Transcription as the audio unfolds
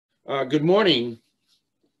Good morning.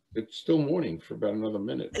 It's still morning for about another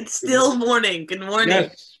minute. It's still morning. Good morning.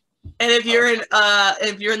 Yes. And if you're in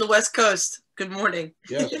the West Coast, good morning.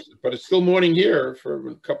 Yes, but it's still morning here for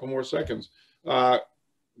a couple more seconds.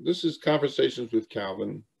 This is Conversations with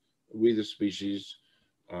Calvin, We the Species.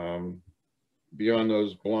 Beyond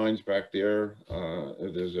those blinds back there,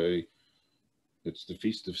 it's the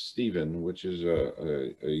Feast of Stephen, which is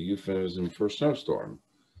a euphemism for snowstorm.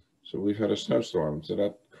 So we've had a snowstorm, so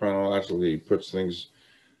that chronologically puts things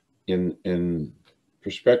in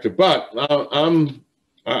perspective. But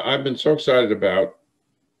I've been so excited about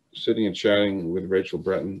sitting and chatting with Rachel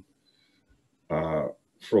BRETON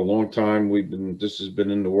for a long time. This has been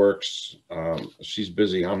in the works. She's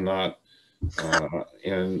busy, I'm not,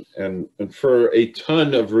 and for a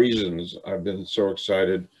ton of reasons, I've been so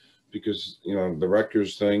excited because the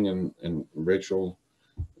Rutgers thing, and Rachel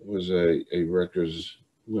was a Rutgers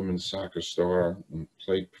women's soccer star and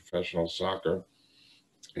played professional soccer,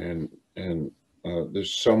 and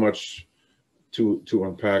there's so much to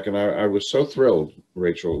unpack. And I was so thrilled,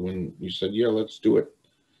 Rachel, when you said, yeah, let's do it.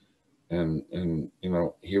 And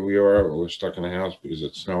here we are. We're stuck in the house because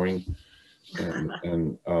it's snowing.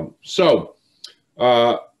 So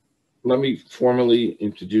let me formally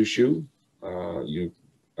introduce you. You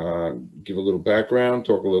give a little background,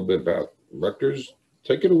 talk a little bit about Rutgers.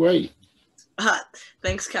 Take it away.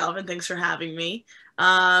 Thanks, Calvin. Thanks for having me.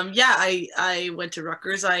 Yeah, I went to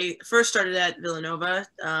Rutgers. I first started at Villanova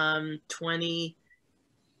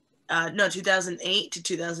 2008 to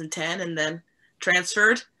 2010, and then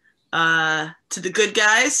transferred to the good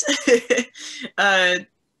guys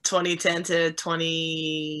 2010 to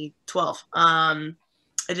 2012. I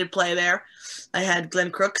did play there. I had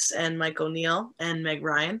Glenn Crooks and Mike O'Neill and Meg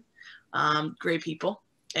Ryan, great people.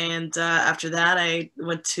 And after that, I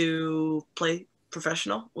went to play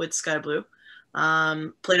professional with Sky Blue.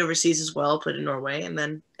 Played overseas as well, played in Norway, and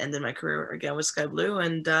then ended my career again with Sky Blue.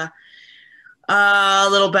 And a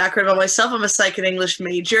little background about myself. I'm a Psych and English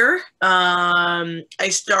major. I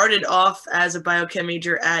started off as a biochem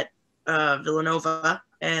major at Villanova,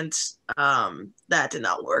 and that did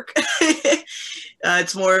not work.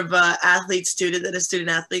 It's more of an athlete-student than a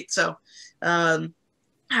student-athlete. So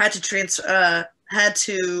had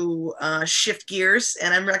to shift gears,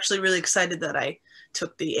 and I'm actually really excited that I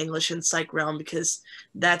took the English and Psych realm because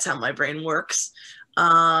that's how my brain works.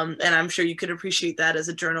 And I'm sure you could appreciate that as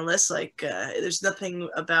a journalist. Like, there's nothing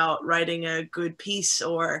about writing a good piece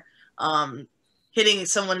or hitting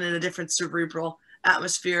someone in a different cerebral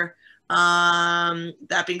atmosphere.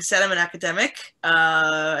 That being said, I'm an academic,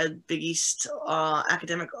 a Big East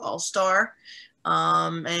academic all-star. Yeah,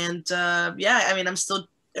 I mean,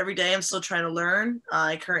 every day I'm still trying to learn.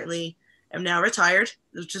 I currently am now retired,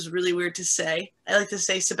 which is really weird to say. I like to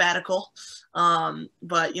say sabbatical,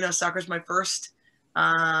 but soccer's my first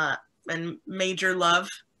and major love,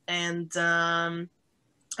 and I'm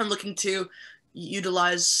looking to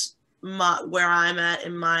utilize where I'm at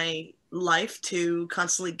in my life to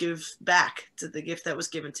constantly give back to the gift that was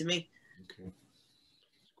given to me. Okay,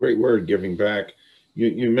 great word, giving back.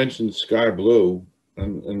 You mentioned Sky Blue,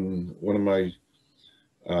 and one of my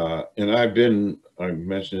and I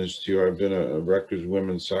mentioned this to you, I've been a Rutgers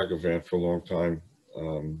women's soccer fan for a long time,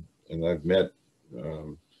 and I've met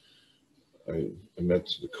I met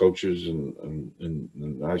the coaches, and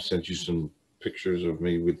I sent you some pictures of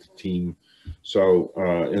me with the team. So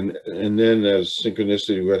and then, as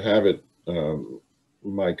synchronicity would have it,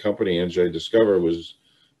 my company NJ Discover was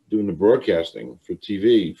doing the broadcasting for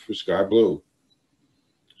TV for Sky Blue.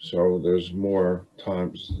 So there's more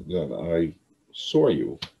times that I saw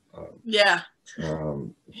you. Yeah.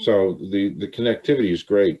 So the connectivity is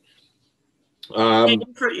great.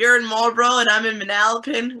 You're in Marlboro and I'm in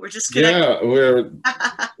Manalapan. We're just connected. Yeah,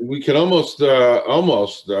 we can almost yell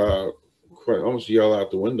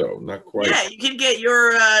out the window. Not quite. Yeah, you can get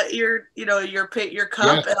your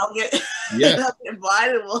cup, and I'll get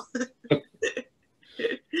invited.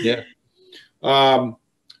 Yeah.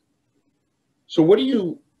 So what are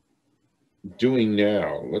you doing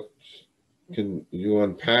now? Can you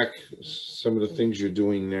unpack some of the things you're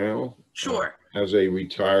doing now? Sure. As a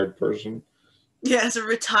retired person? Yeah, as a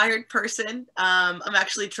retired person, I'm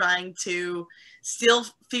actually trying to still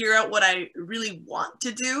figure out what I really want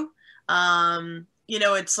to do.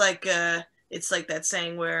 It's like that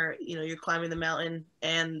saying where, you're climbing the mountain,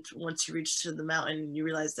 and once you reach to the mountain, you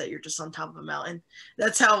realize that you're just on top of a mountain.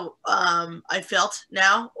 That's how I felt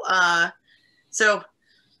now. So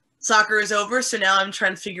soccer is over, so now I'm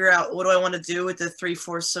trying to figure out what do I want to do with the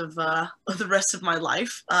 3/4 of the rest of my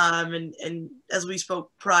life. And as we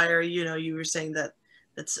spoke prior, you were saying that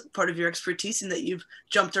that's part of your expertise and that you've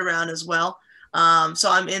jumped around as well. So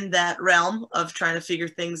I'm in that realm of trying to figure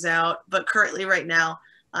things out. But currently right now,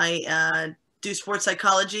 I do sports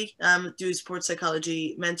psychology, do sports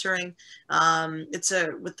psychology mentoring. It's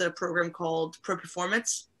with the program called Pro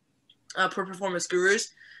Performance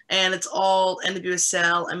Gurus. And it's all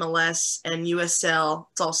NWSL, MLS, and USL.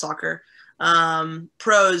 It's all soccer.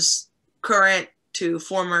 Pros, current to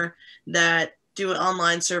former, that do an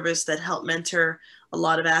online service that help mentor a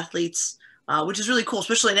lot of athletes, which is really cool,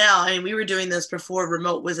 especially now. I mean, we were doing this before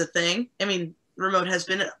remote was a thing. I mean, remote has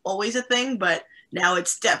been always a thing, but now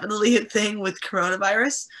it's definitely a thing with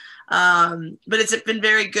coronavirus. But it's been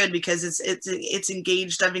very good because it's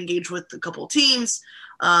engaged. I've engaged with a couple of teams,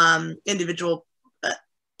 individual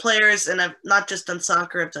players, and I've not just done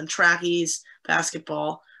soccer. I've done trackies,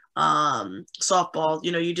 basketball, softball.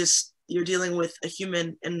 You know, you're dealing with a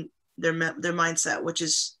human and their mindset, which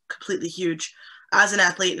is completely huge as an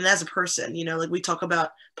athlete and as a person. You know, like we talk about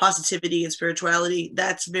positivity and spirituality.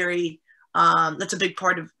 That's a big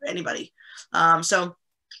part of anybody. So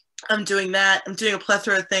I'm doing that. I'm doing a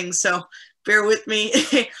plethora of things. So bear with me.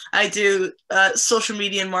 I do social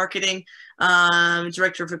media and marketing.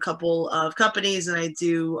 Director of a couple of companies, and I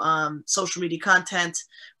do social media content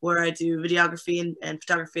where I do videography and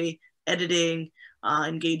photography, editing,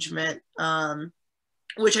 engagement,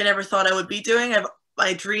 which I never thought I would be doing.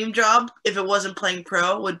 My dream job, if it wasn't playing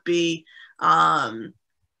pro, would be not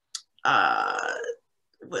I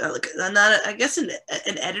guess an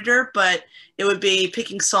editor, but it would be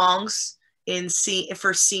picking songs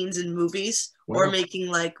for scenes in movies. Wow. Or making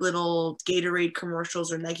like little Gatorade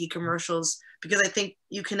commercials or Nike commercials, because I think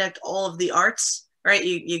you connect all of the arts, right?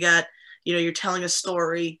 You got, you know, you're telling a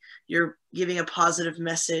story, you're giving a positive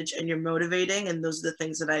message, and you're motivating. And those are the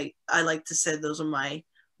things that I like to say, those are my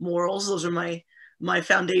morals. Those are my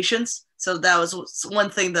foundations. So that was one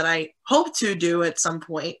thing that I hope to do at some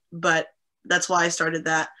point, but that's why I started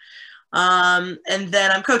that. And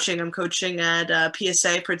then I'm coaching at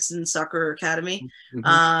PSA, Princeton Soccer Academy,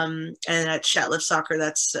 and at Shatliff Soccer.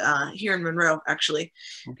 That's here in Monroe, actually.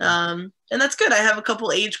 Okay. And that's good. I have a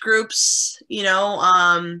couple age groups. You know,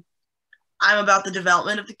 I'm about the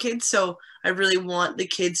development of the kids, so I really want the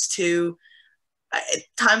kids to.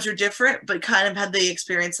 Times are different, but kind of had the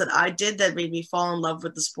experience that I did that made me fall in love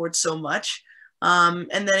with the sport so much. And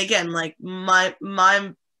then again, like my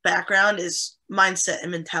background is mindset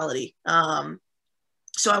and mentality.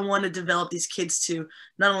 So I want to develop these kids to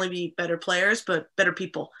not only be better players, but better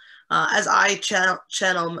people, as I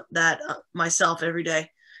channel that myself every day.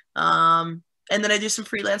 And then I do some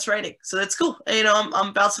freelance writing. So that's cool. You know,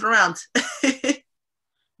 I'm bouncing around. You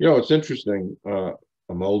know, it's interesting.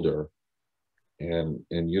 I'm older, and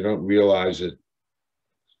you don't realize it.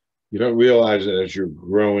 You don't realize it as you're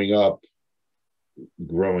growing up.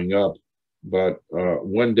 But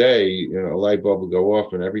one day, you know, a light bulb will go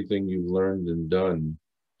off, and everything you've learned and done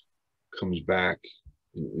comes back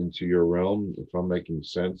into your realm, if I'm making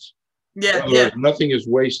sense. Yeah, yeah. Nothing is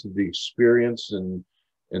wasted. The experience and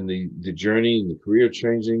the journey and the career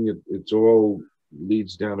changing, it's all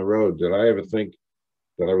leads down the road. Did I ever think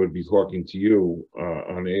that I would be talking to you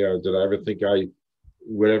on air? Did I ever think I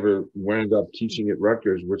would ever wind up teaching at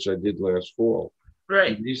Rutgers, which I did last fall?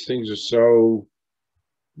 Right. And these things are so,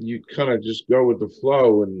 you kind of just go with the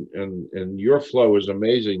flow, and your flow is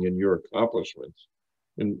amazing, and your accomplishments.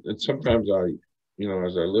 And sometimes I, you know,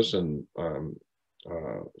 as I listen,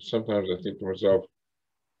 sometimes I think to myself,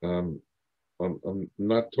 I'm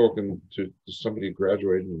not talking to somebody who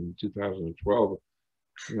graduated in 2012.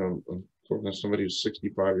 You know, I'm talking to somebody who's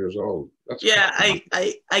 65 years old. That's I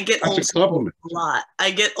get old soul a lot.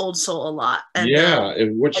 I get old soul a lot. And, yeah,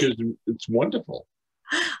 and it's wonderful.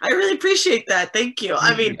 I really appreciate that. Thank you.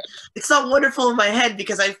 I mean, it's not wonderful in my head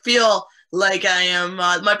because I feel like I am,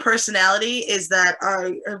 my personality is that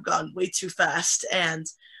I have gone way too fast, and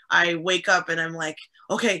I wake up and I'm like,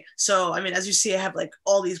 okay, so, I mean, as you see, I have like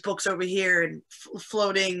all these books over here and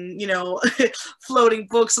floating, you know, floating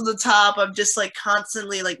books on the top. I'm just like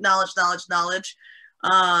constantly like knowledge.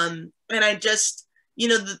 And I just, you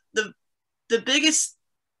know, the biggest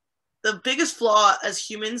flaw as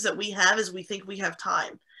humans that we have is we think we have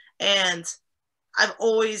time. And I've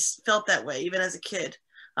always felt that way, even as a kid.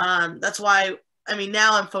 That's why, I mean,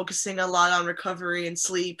 now I'm focusing a lot on recovery and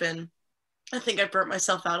sleep, and I think I burnt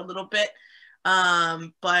myself out a little bit.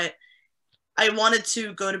 But I wanted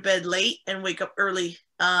to go to bed late and wake up early,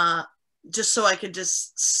 just so I could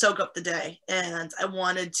just soak up the day. And I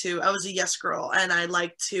was a yes girl, and I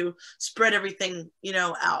like to spread everything, you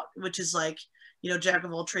know, out, which is like, you know, jack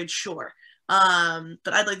of all trades, sure.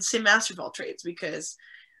 But I'd like to say master of all trades, because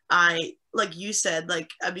I, like you said,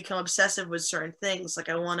 like I become obsessive with certain things. Like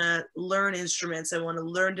I want to learn instruments. I want to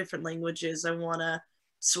learn different languages. I want to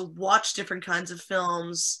watch different kinds of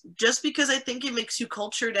films just because I think it makes you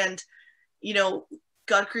cultured. And, you know,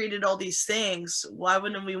 God created all these things. Why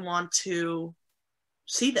wouldn't we want to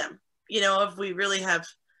see them? You know, if we really have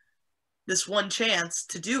this one chance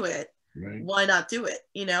to do it, Right. why not do it?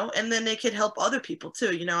 You know, and then it could help other people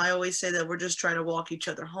too. You know, I always say that we're just trying to walk each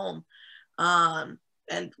other home.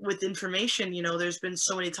 And with information, you know, there's been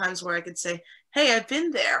so many times where I could say, hey, I've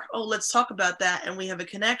been there. Oh, let's talk about that. And we have a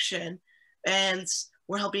connection and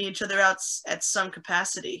we're helping each other out at some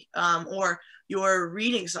capacity. Or you're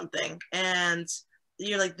reading something and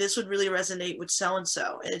you're like, this would really resonate with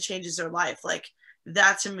so-and-so, and it changes their life. Like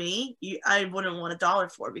that to me, I wouldn't want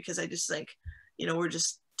 $1 for, because I just think, you know, we're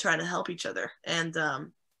just trying to help each other. And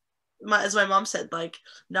as my mom said, like,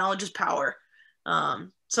 knowledge is power.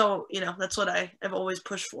 So, you know, that's what I've always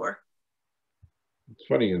pushed for. It's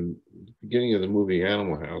funny, in the beginning of the movie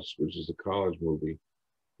Animal House, which is a college movie,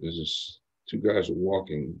 there's this two guys are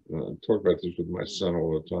walking. I talk about this with my son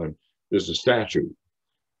all the time. There's a statue,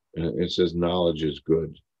 and it says "Knowledge is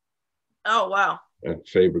good" Oh, wow. at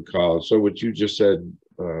favorite college. So what you just said,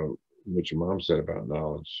 what your mom said about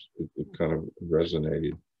knowledge, it kind of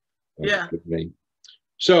resonated Yeah. with me.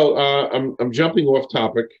 So I'm jumping off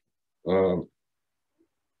topic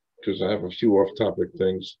because I have a few off-topic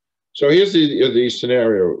things. So here's the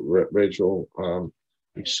scenario, Rachel.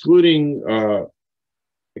 Excluding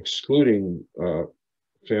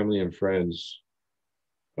family and friends,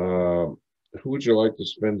 who would you like to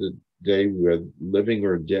spend the day with, living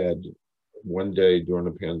or dead, one day during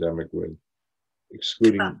the pandemic with,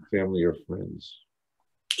 excluding family or friends?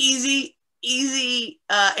 Easy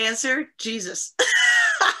answer, Jesus.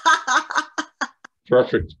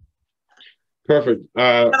 Perfect. Got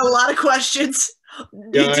a lot of questions.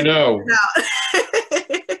 Yeah, I know.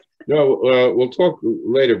 No, we'll talk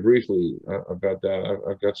later briefly about that.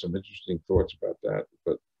 I've got some interesting thoughts about that,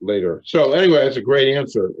 but later. So anyway, that's a great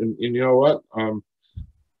answer. And you know what? I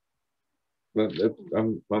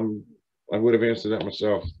would have answered that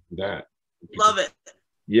myself. That. Love it.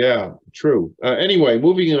 Yeah, true. Anyway,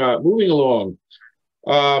 moving along.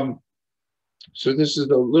 So this is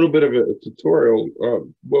a little bit of a tutorial.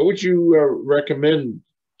 What would you recommend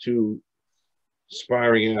to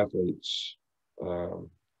aspiring athletes?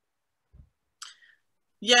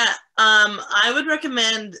 Yeah, I would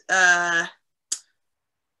recommend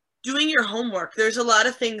doing your homework. There's a lot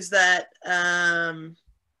of things that I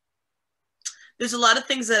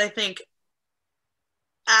think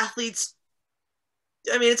athletes,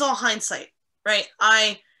 I mean, it's all hindsight, right?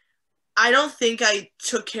 I don't think I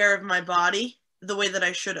took care of my body the way that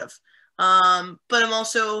I should have. But I'm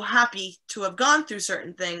also happy to have gone through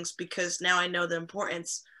certain things, because now I know the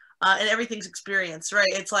importance, and everything's experience, right?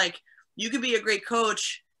 It's like, you could be a great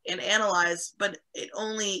coach and analyze, but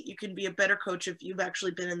you can be a better coach if you've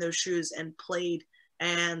actually been in those shoes and played,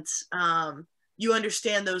 and you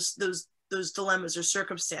understand those dilemmas or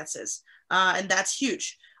circumstances, and that's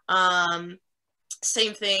huge.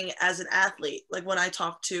 Same thing as an athlete. Like when I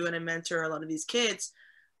talk to and I mentor a lot of these kids,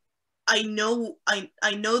 I know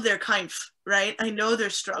their kind, right? I know their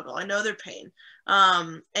struggle, I know their pain,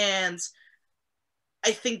 and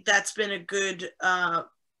I think that's been a good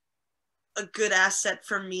asset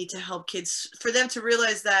for me to help kids, for them to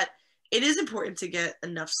realize that it is important to get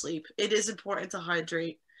enough sleep. It is important to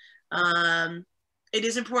hydrate. It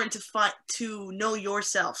is important to know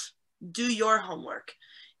yourself, do your homework.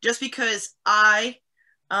 Just because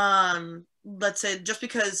just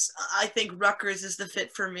because I think Rutgers is the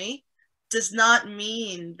fit for me, does not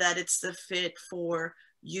mean that it's the fit for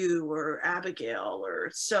you or Abigail or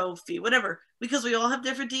Sophie, whatever, because we all have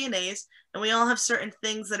different DNAs and we all have certain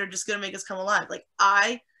things that are just going to make us come alive. Like,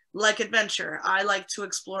 I like adventure. I like to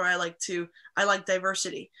explore. I like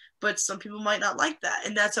diversity, but some people might not like that.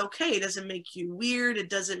 And that's okay. It doesn't make you weird. It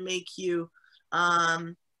doesn't make you,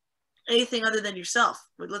 anything other than yourself.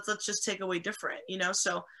 Let's just take away different, you know?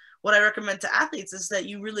 So what I recommend to athletes is that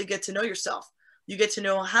you really get to know yourself. You get to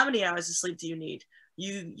know how many hours of sleep do you need.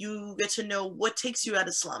 You get to know what takes you out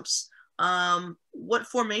of slumps. What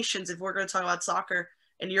formations, if we're going to talk about soccer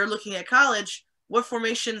and you're looking at college, what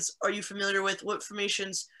formations are you familiar with? What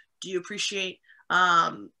formations do you appreciate?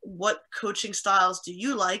 What coaching styles do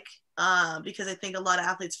you like? Because I think a lot of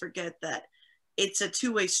athletes forget that it's a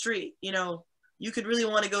two-way street. You know, you could really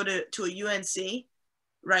want to go to a UNC,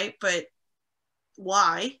 right? But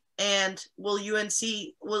why? And will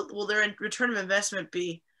their return of investment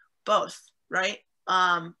be both, right?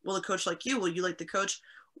 Will a coach like you, will you like the coach?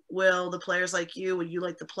 Will the players like you? Will you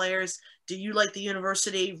like the players? Do you like the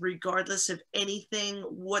university regardless of anything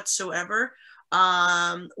whatsoever?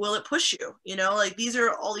 Will it push you? You know, like these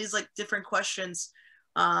are all these like different questions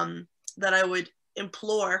that I would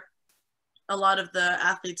implore a lot of the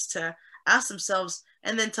athletes to ask themselves,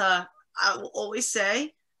 and then I will always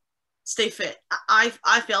say, stay fit. I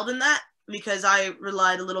failed in that because I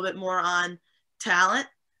relied a little bit more on talent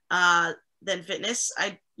than fitness.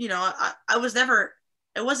 I was never,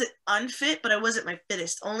 I wasn't unfit, but I wasn't my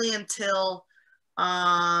fittest. Only until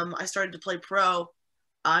I started to play pro.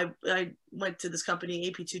 I went to this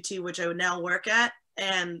company AP2T, which I would now work at,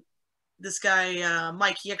 and this guy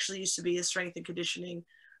Mike, he actually used to be a strength and conditioning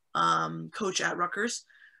coach at Rutgers.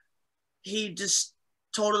 He just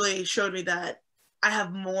totally showed me that I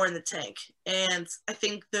have more in the tank. And I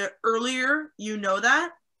think the earlier you know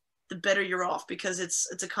that, the better you're off, because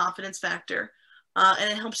it's a confidence factor.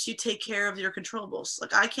 And it helps you take care of your controllables.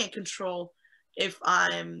 Like I can't control if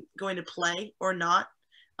I'm going to play or not.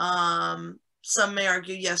 Some may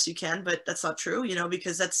argue, yes, you can, but that's not true, you know,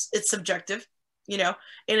 because it's subjective, you know,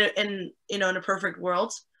 in a perfect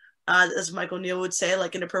world, as Michael Neal would say,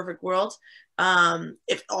 like in a perfect world,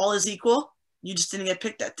 if all is equal, you just didn't get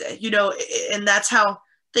picked that day, you know, and that's how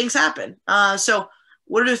things happen. So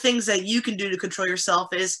what are the things that you can do to control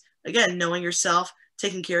yourself is, again, knowing yourself,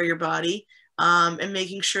 taking care of your body, and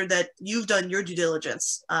making sure that you've done your due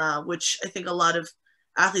diligence, which I think a lot of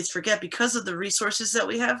athletes forget because of the resources that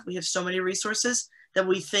we have. We have so many resources that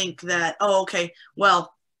we think that, oh, okay,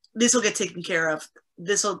 well, this will get taken care of.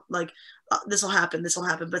 This will happen.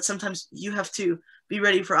 But sometimes you have to be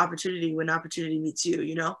ready for opportunity when opportunity meets you,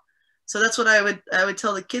 you know? So that's what I would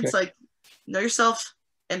tell the kids, like, know yourself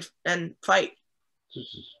and fight.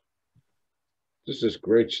 This is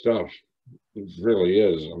great stuff. It really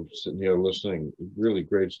is. I'm sitting here listening. Really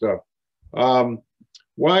great stuff.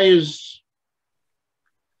 Why is,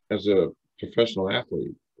 as a professional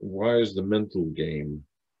athlete, why is the mental game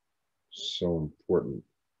so important?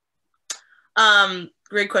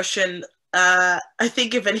 Great question. I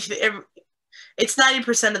think if anything, it's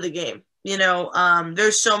 90% of the game. You know,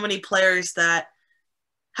 there's so many players that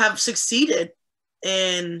have succeeded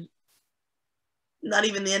in not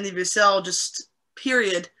even the NWSL, just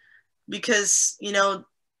period, because, you know,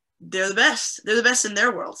 they're the best. They're the best in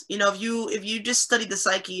their world. You know, if you just study the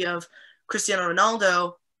psyche of Cristiano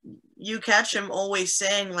Ronaldo, you catch him always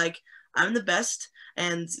saying, like, I'm the best.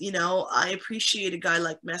 And, you know, I appreciate a guy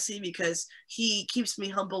like Messi because he keeps me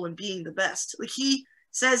humble in being the best. Like, he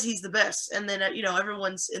says he's the best. And then, you know,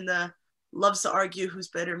 everyone's loves to argue who's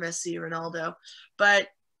better, Messi or Ronaldo. But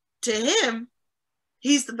to him,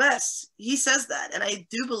 he's the best. He says that. And I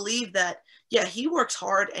do believe that, yeah, he works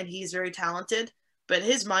hard and he's very talented, but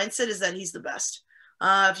his mindset is that he's the best.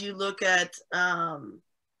 If you look at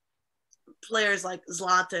players like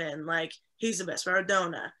Zlatan, like, he's the best.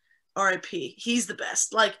 Maradona, R.I.P., he's the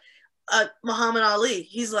best. Like, Muhammad Ali,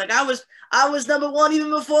 he's like, I was number one even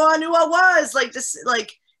before I knew I was. Like, just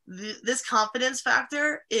like this confidence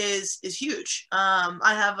factor is huge.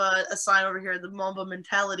 I have a sign over here, the Mamba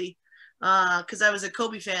mentality, because I was a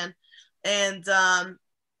Kobe fan, and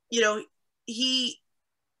you know, he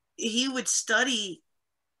would study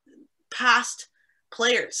past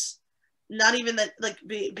players, not even that, like,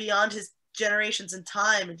 beyond his generations in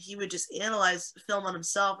time, and he would just analyze film on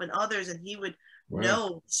himself and others, and he would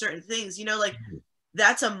know certain things, you know, like,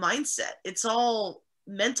 that's a mindset. It's all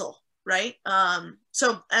mental, right?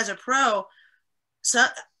 So as a pro,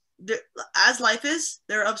 as life is,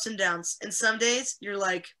 there are ups and downs, and some days you're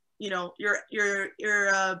like, you know, your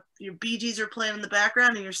Bee Gees are playing in the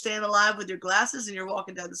background and you're staying alive with your glasses and you're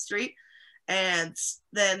walking down the street. And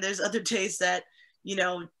then there's other days that, you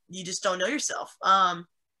know, you just don't know yourself. And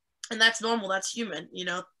that's normal. That's human. You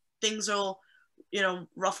know, things will, you know,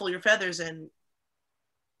 ruffle your feathers and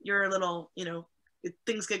you're a little, you know,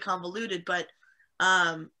 things get convoluted. But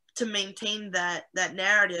to maintain that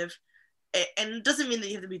narrative, and it doesn't mean that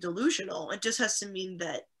you have to be delusional. It just has to mean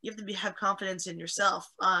that you have to have confidence in yourself.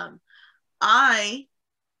 I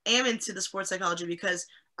am into the sports psychology because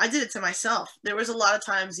I did it to myself. There was a lot of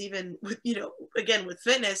times, even with, you know, again, with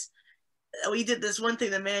fitness, we did this one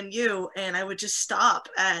thing, the Man U, and I would just stop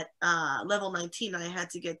at level 19. I had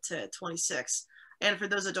to get to 26. And for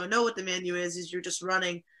those that don't know what the Man U is you're just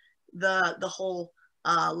running the whole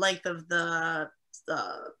length of the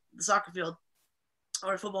soccer field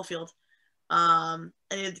or football field. And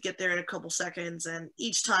you have to get there in a couple seconds, and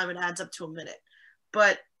each time it adds up to a minute.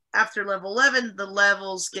 But after level 11, the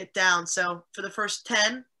levels get down. So for the first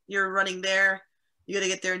 10, you're running there. You got to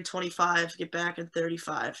get there in 25, get back in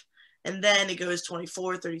 35. And then it goes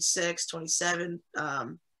 24, 36, 27,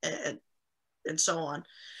 and so on.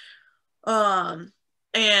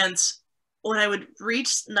 And when I would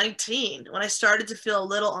reach 19, when I started to feel a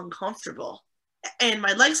little uncomfortable, and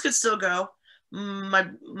my legs could still go, my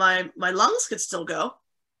lungs could still go,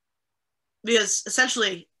 because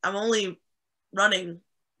essentially I'm only running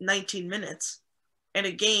 19 minutes, and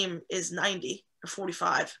a game is 90 or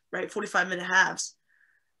 45, right? 45-minute halves,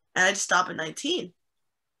 and I just stop at 19.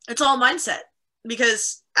 It's all mindset,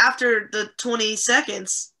 because after the 20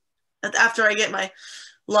 seconds, after I get my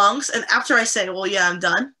lungs, and after I say, well, yeah, I'm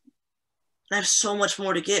done, I have so much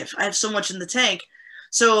more to give. I have so much in the tank.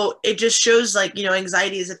 So it just shows, like, you know,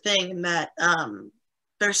 anxiety is a thing, and that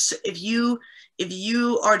there's, if you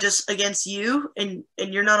are just against you, and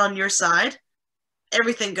you're not on your side,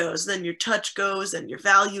 everything goes. Then your touch goes, then your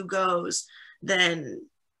value goes, then,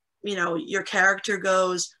 you know, your character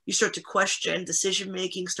goes. You start to question, decision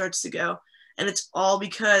making starts to go, and it's all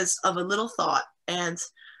because of a little thought. And,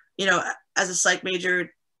 you know, as a psych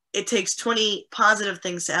major, it takes 20 positive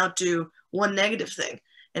things to outdo one negative thing.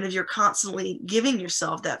 And if you're constantly giving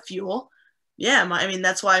yourself that fuel, yeah, I mean,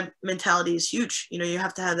 that's why mentality is huge. You know, you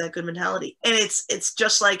have to have that good mentality. And it's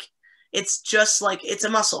just like it's a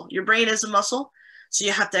muscle. Your brain is a muscle. So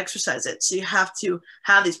you have to exercise it. So you have to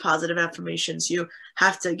have these positive affirmations. You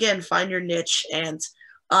have to, again, find your niche. And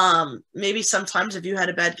maybe sometimes if you had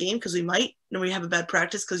a bad game, because we might, and we have a bad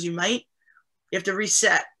practice, because you might, you have to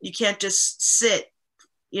reset. You can't just sit,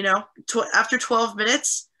 you know, after 12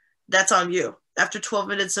 minutes, that's on you. After 12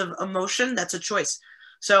 minutes of emotion, that's a choice.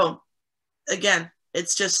 So again,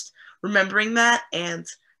 it's just remembering that and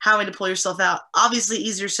having to pull yourself out. Obviously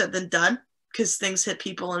easier said than done, because things hit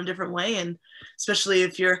people in a different way. And especially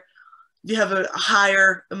if you have a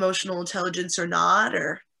higher emotional intelligence or not,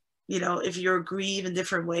 or, you know, if you're grieve in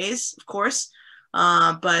different ways, of course.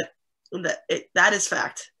 But that is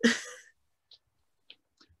fact.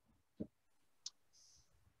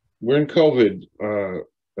 We're in COVID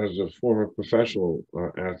as a former professional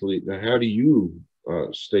athlete. Now, how do you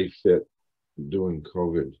stay fit during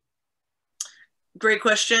COVID? Great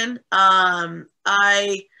question.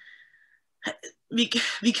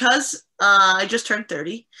 Because I just turned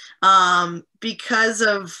 30, because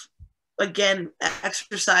of, again,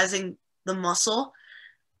 exercising the muscle,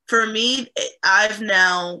 for me, I've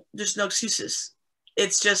now, there's no excuses.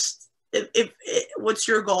 It's just, what's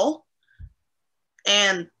your goal?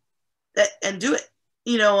 And do it.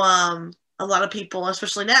 You know, a lot of people,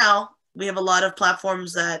 especially now, we have a lot of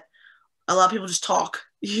platforms that a lot of people just talk,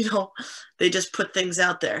 you know, they just put things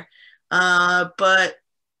out there. But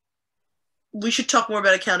we should talk more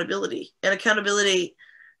about accountability. And accountability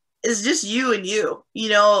is just you and you. You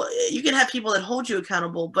know, you can have people that hold you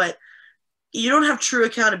accountable, but you don't have true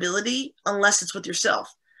accountability unless it's with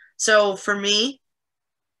yourself. So for me,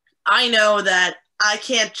 I know that I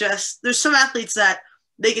can't just, there's some athletes that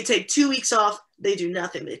they can take 2 weeks off, they do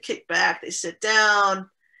nothing, they kick back, they sit down,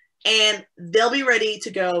 and they'll be ready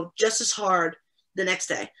to go just as hard the next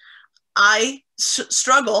day. I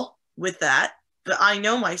struggle with that, but I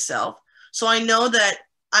know myself. So I know that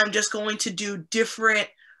I'm just going to do different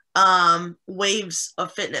waves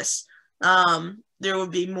of fitness. There will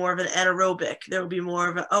be more of an anaerobic. There will be more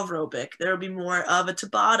of an aerobic. There will be more of a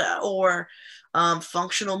Tabata, or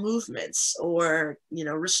functional movements, or, you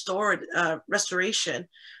know, restoration.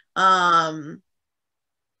 And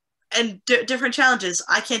different challenges.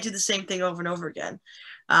 I can't do the same thing over and over again.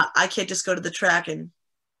 I can't just go to the track and,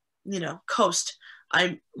 you know, coast.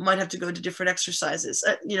 I might have to go to different exercises,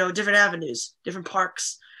 you know, different avenues, different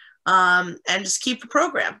parks, and just keep a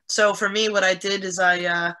program. So for me, what I did is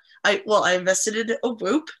I invested in a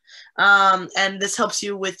Whoop, and this helps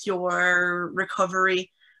you with your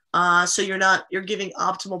recovery. So you're giving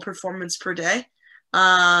optimal performance per day.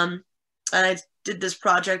 And I did this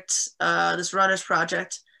project, this runners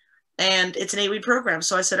project, and it's an 8-week program.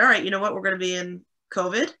 So I said, all right, you know what? We're going to be in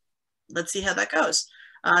COVID. Let's see how that goes.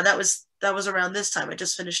 That was around this time. I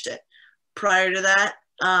just finished it. Prior to that,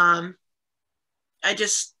 I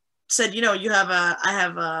just said, you know, I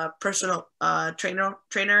have a personal trainer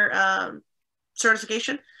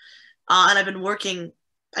certification, and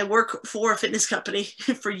I work for a fitness company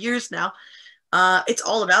for years now. It's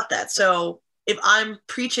all about that. So if I'm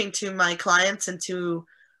preaching to my clients and to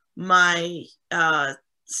my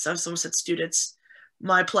someone said students,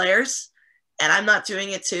 my players, and I'm not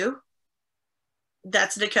doing it too,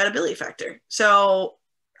 that's an accountability factor. So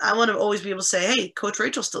I want to always be able to say, hey, Coach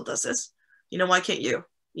Rachel still does this. You know, why can't you?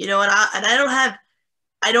 You know, and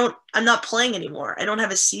I'm not playing anymore. I don't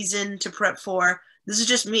have a season to prep for. This is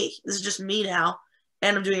just me. This is just me now.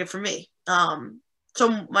 And I'm doing it for me.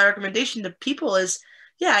 So my recommendation to people is,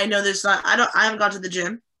 yeah, I know there's not, I haven't gone to the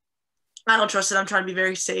gym. I don't trust it. I'm trying to be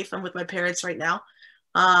very safe. I'm with my parents right now.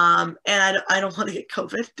 And I don't want to get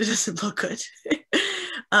COVID. It doesn't look good.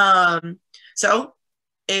 um, so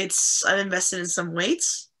I've invested in some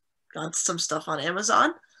weights, got some stuff on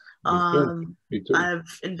Amazon. Me too. Me too.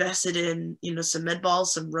 I've invested in, some med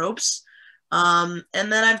balls, some ropes. And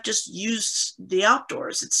then I've just used the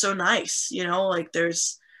outdoors. It's so nice, like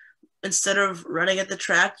instead of running at the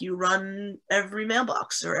track, you run every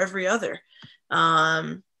mailbox or every other.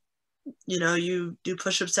 You do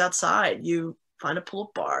push-ups outside, you find a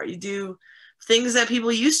pull-up bar, you do things that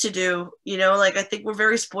people used to do, like I think we're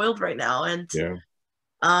very spoiled right now. And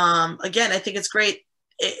Yeah. Again, I think it's great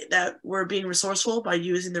that we're being resourceful by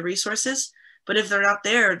using the resources, but if they're not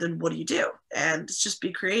there, then what do you do? And it's just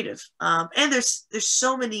be creative. And there's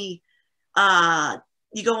so many,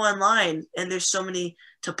 you go online and there's so many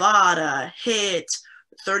Tabata, HIIT,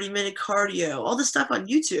 30-minute cardio, all this stuff on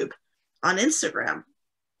YouTube, on Instagram,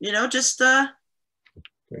 just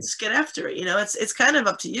get after it. It's kind of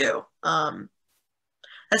up to you.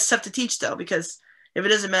 That's tough to teach though, because if it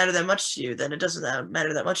doesn't matter that much to you, then it doesn't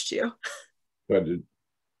matter that much to you. But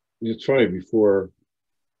it's funny, before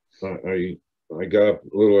I got up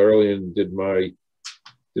a little early and did my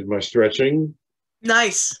stretching.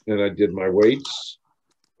 Nice. And I did my weights.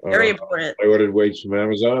 Very important. I ordered weights from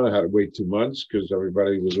Amazon. I had to wait 2 months because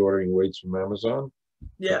everybody was ordering weights from Amazon.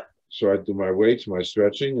 Yeah. So I do my weights, my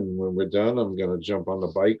stretching, and when we're done, I'm going to jump on the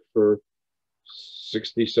bike for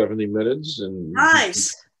 60, 70 minutes and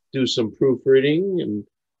nice. Do some proofreading. And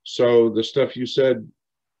so the stuff you said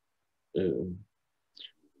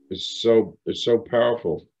is so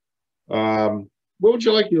powerful. What would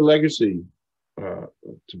you like your legacy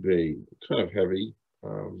to be? Kind of heavy.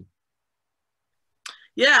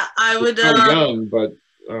 Yeah, I would. Kind of young, but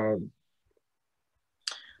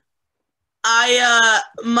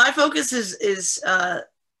my focus is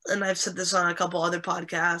and I've said this on a couple other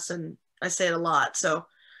podcasts, and I say it a lot. So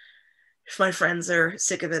if my friends are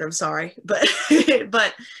sick of it, I'm sorry, but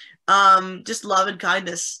just love and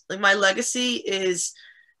kindness. Like my legacy is,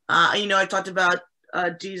 I talked about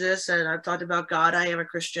Jesus, and I've talked about God. I am a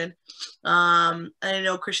Christian. And I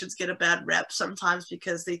know Christians get a bad rep sometimes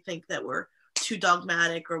because they think that we're too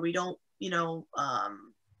dogmatic, or we don't,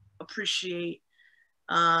 appreciate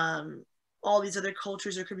all these other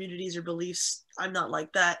cultures or communities or beliefs. I'm not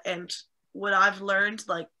like that. And what I've learned,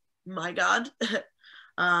 like my God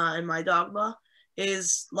and my dogma,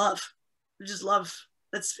 is love. Just love.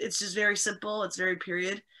 It's just very simple. It's very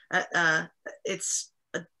period. It's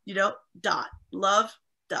dot, love,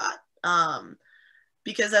 dot.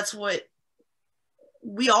 Because that's what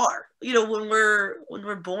we are. When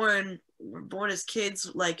we're born as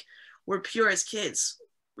kids, like we're pure as kids.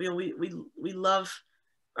 We love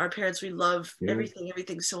our parents. We love everything.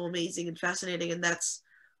 Everything's so amazing and fascinating, and that's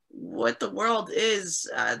what the world is.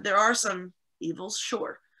 There are some evils,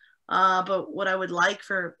 sure, but what I would like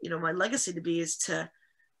for my legacy to be is to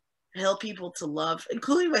help people to love,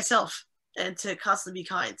 including myself, and to constantly be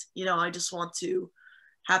kind. I just want to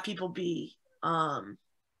have people be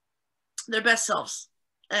their best selves.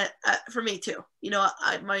 For me too.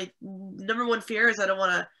 My number one fear is I don't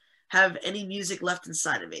want to have any music left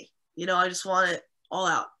inside of me. I just want it all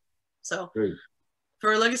out. So great.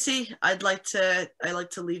 For a legacy, I'd like to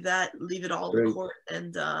leave it all in court,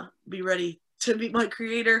 and be ready to meet my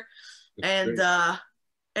creator. That's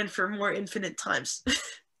and for more infinite times.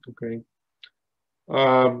 Okay.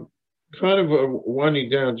 Kind of winding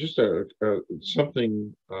down, just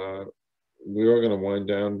something we are going to wind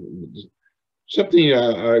down. Something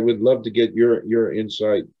I would love to get your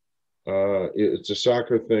insight. It's a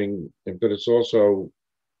soccer thing, but it's also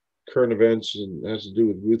current events, and has to do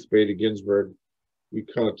with Ruth Bader Ginsburg. We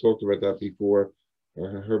kind of talked about that before,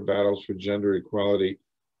 her battles for gender equality.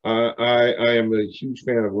 I am a huge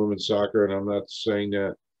fan of women's soccer, and I'm not saying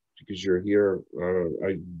that because you're here.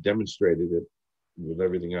 I demonstrated it with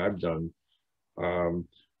everything I've done.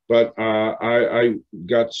 But I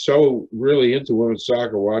got so really into women's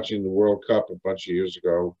soccer watching the World Cup a bunch of years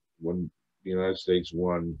ago when the United States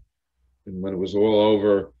won, and when it was all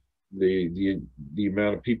over, the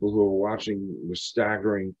amount of people who were watching was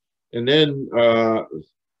staggering. And then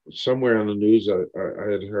somewhere on the news, I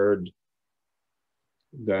had heard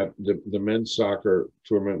that the men's soccer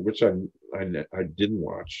tournament, which I didn't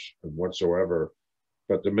watch whatsoever,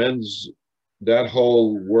 but that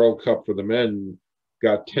whole World Cup for the men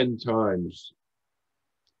got 10 times.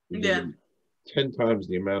 10 times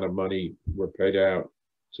the amount of money were paid out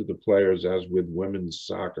to the players as with women's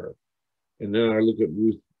soccer. And then I look at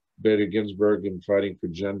Ruth Bader Ginsburg and fighting for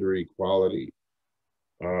gender equality.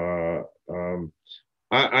 Uh, um,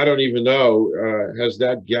 I don't even know. Has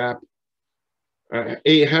that gap?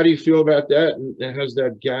 Hey, how do you feel about that? And has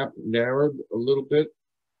that gap narrowed a little bit?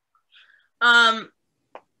 Um,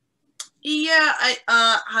 yeah,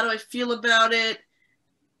 how do I feel about it?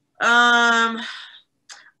 I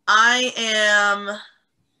am,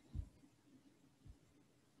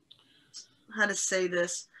 how to say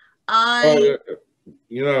this? Oh, I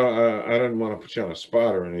I don't want to put you on a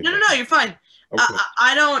spot or No, no, anything. no, you're fine. Okay.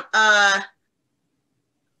 I don't.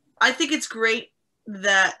 I think it's great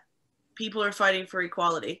that people are fighting for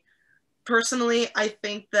equality. Personally, I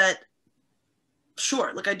think that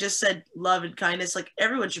sure, like I just said, love and kindness, like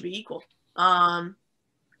everyone should be equal. Um,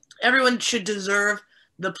 Everyone should deserve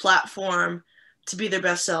the platform to be their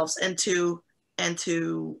best selves and to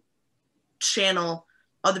channel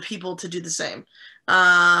other people to do the same.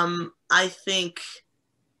 I think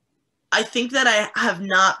that I have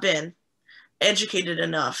not been educated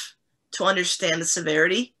enough to understand the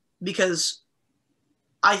severity because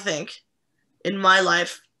I think in my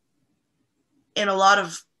life, in a lot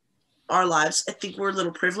of our lives, I think we're a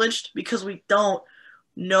little privileged because we don't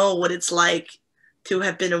know what it's like to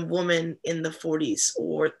have been a woman in the 40s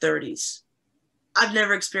or 30s. I've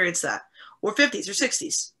never experienced that, or 50s or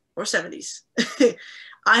 60s or 70s.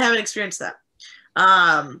 I haven't experienced that.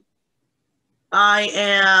 Um, I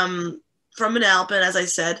am from an Alp, and as I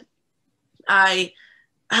said, I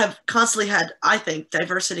have constantly had, I think,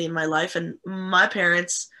 diversity in my life, and my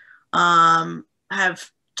parents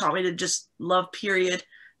have taught me to just love, period,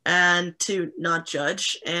 and to not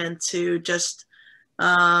judge, and to just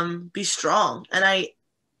be strong. And I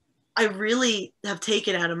really have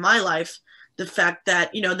taken out of my life the fact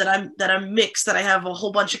that that I'm mixed, that I have a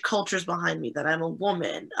whole bunch of cultures behind me, that I'm a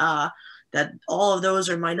woman, that all of those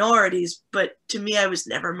are minorities. But to me, I was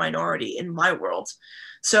never a minority in my world.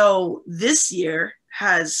 So this year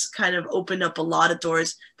has kind of opened up a lot of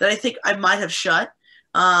doors that I think I might have shut,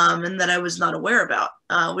 and that I was not aware about,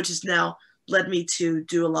 which has now led me to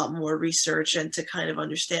do a lot more research and to kind of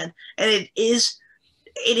understand. And it is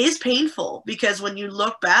painful because when you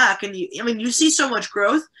look back and you see so much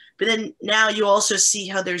growth, but then now you also see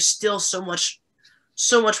how there's still so much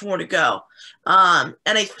more to go. And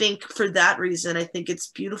I think for that reason, I think it's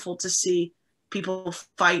beautiful to see people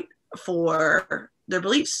fight for their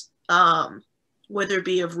beliefs, whether it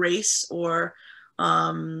be of race or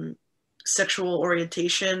um, sexual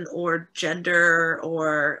orientation or gender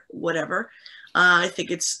or whatever. I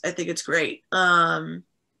think it's great.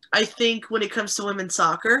 I think when it comes to women's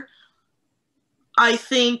soccer, I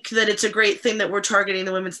think that it's a great thing that we're targeting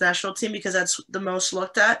the women's national team because that's the most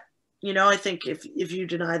looked at. I think if you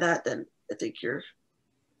deny that, then I think you're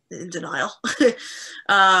in denial.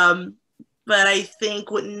 um, but I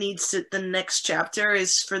think what needs to the next chapter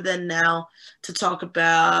is for them now to talk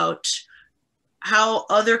about how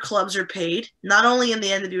other clubs are paid, not only in the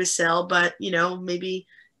NWSL, but maybe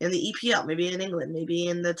in the EPL, maybe in England, maybe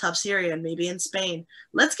in the top Syria, and maybe in Spain.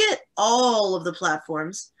 Let's get all of the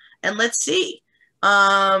platforms and let's see.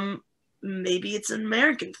 Um, Maybe it's an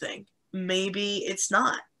American thing. Maybe it's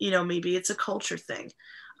not. Maybe it's a culture thing.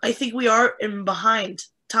 I think we are in behind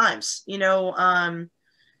times. What's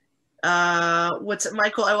it,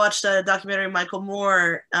 Michael? I watched a documentary of Michael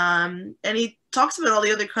Moore, and he talks about all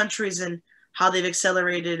the other countries and how they've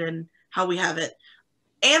accelerated and how we haven't,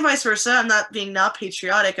 and vice versa. I'm not being not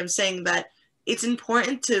patriotic. I'm saying that it's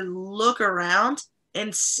important to look around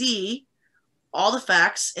and see all the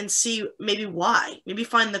facts and see maybe why, maybe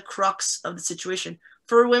find the crux of the situation.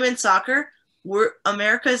 For women's soccer,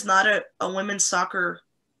 America is not a women's soccer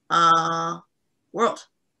world.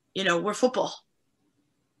 We're football.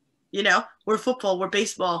 We're football, we're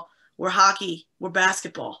baseball, we're hockey, we're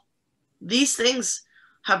basketball. These things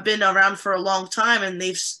have been around for a long time, and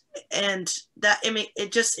that, I mean,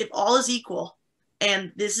 it just, if all is equal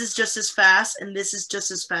and this is just as fast and this is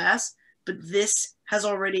just as fast, but this has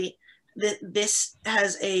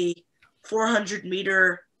a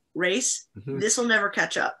 400-meter race, this will never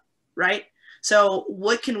catch up, right? So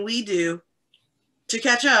what can we do to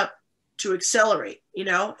catch up, to accelerate,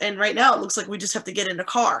 and right now it looks like we just have to get in a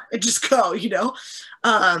car and just go.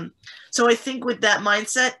 So I think with that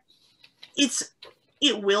mindset,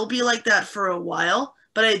 it will be like that for a while,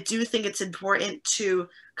 but I do think it's important to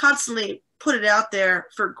constantly put it out there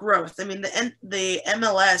for growth. I mean, the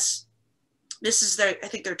MLS, this is I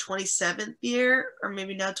think their 27th year, or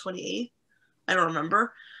maybe now 28th, I don't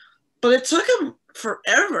remember, but it took them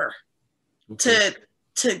forever to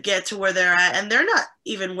get to where they're at, and they're not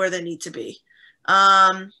even where they need to be.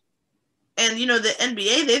 And the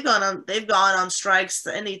NBA, they've gone on strikes.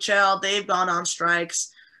 The NHL, they've gone on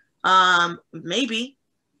strikes. Maybe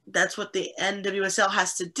that's what the NWSL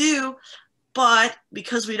has to do. But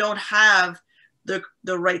because we don't have the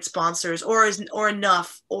right sponsors or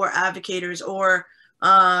enough or advocators or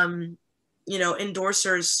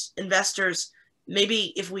endorsers, investors,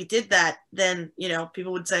 maybe if we did that, then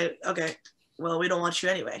people would say, okay, well, we don't want you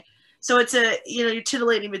anyway. So it's you're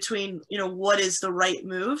titillating between what is the right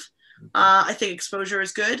move. I think exposure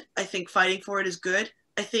is good. I think fighting for it is good.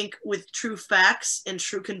 I think with true facts and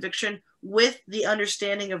true conviction, with the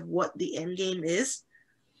understanding of what the end game is,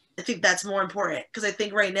 I think that's more important. Because I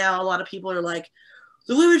think right now a lot of people are like,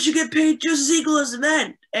 the women should get paid just as equal as the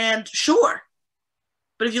men. And sure.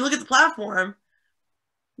 But if you look at the platform,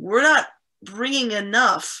 we're not bringing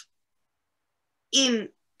enough in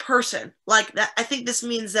person. Like that, I think this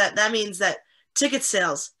means that means that ticket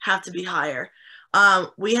sales have to be higher.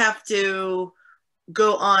 We have to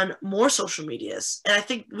go on more social medias. And I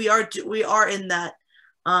think we are in that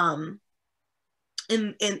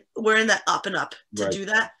we're in that up and up to do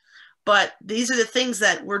that. But these are the things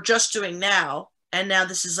that we're just doing now. And now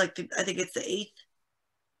this is like I think it's the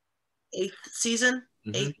eighth season.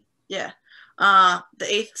 The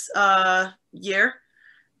eighth year.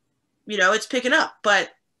 It's picking up, but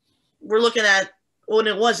we're looking at when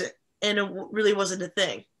it wasn't, and it really wasn't a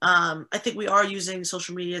thing. I think we are using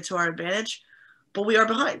social media to our advantage, but we are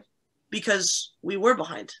behind because we were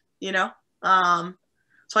behind,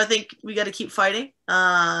 So I think we got to keep fighting,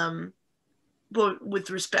 but with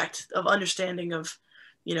respect of understanding of,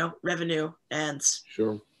 revenue and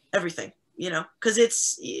everything, because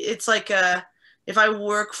it's like if I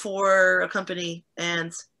work for a company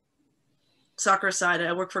and soccer aside,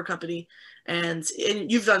 I work for a company and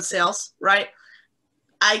you've done sales, right?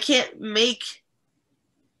 I can't make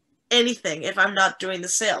anything if I'm not doing the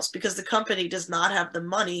sales because the company does not have the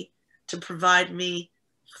money to provide me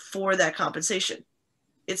for that compensation.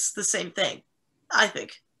 It's the same thing, I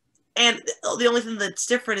think. And the only thing that's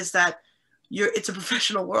different is that it's a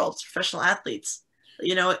professional world. It's professional athletes.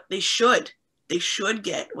 They should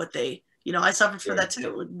get what they, I suffered for that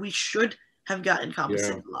too. We should have gotten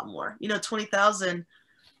compensated a lot more. 20,000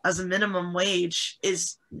 as a minimum wage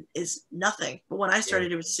is nothing. But when I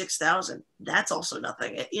started, it was 6,000. That's also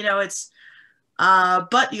nothing. It's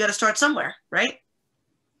but you got to start somewhere, right?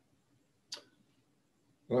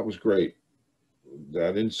 That was great.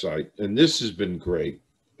 That insight, and this has been great.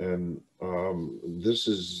 And this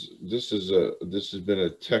has been a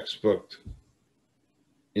textbook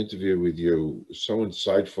interview with you. So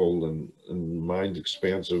insightful and mind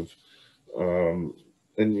expansive. And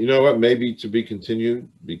you know what? Maybe to be continued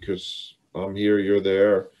because I'm here, you're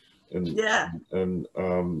there, and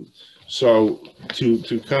so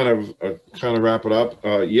to kind of wrap it up.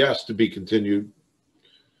 Yes, to be continued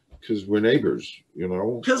because we're neighbors.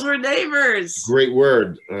 Because we're neighbors. Great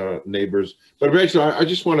word, neighbors. But Rachel, I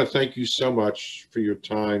just want to thank you so much for your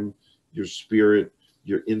time, your spirit,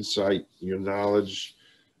 your insight, your knowledge.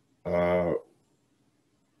 We're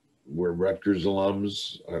Rutgers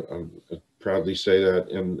alums. I proudly say that.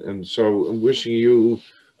 And so I'm wishing you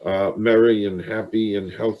merry and happy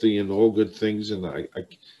and healthy and all good things. And I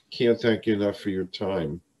can't thank you enough for your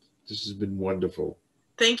time. This has been wonderful.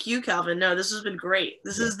 Thank you, Calvin. No, this has been great.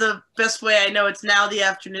 This is the best way. I know it's now the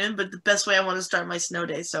afternoon, but the best way I want to start my snow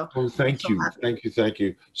day. So thank you. Thank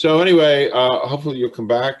you. So anyway, hopefully you'll come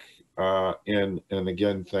back. And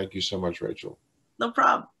again, thank you so much, Rachel. No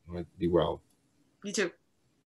problem. Be well. You too.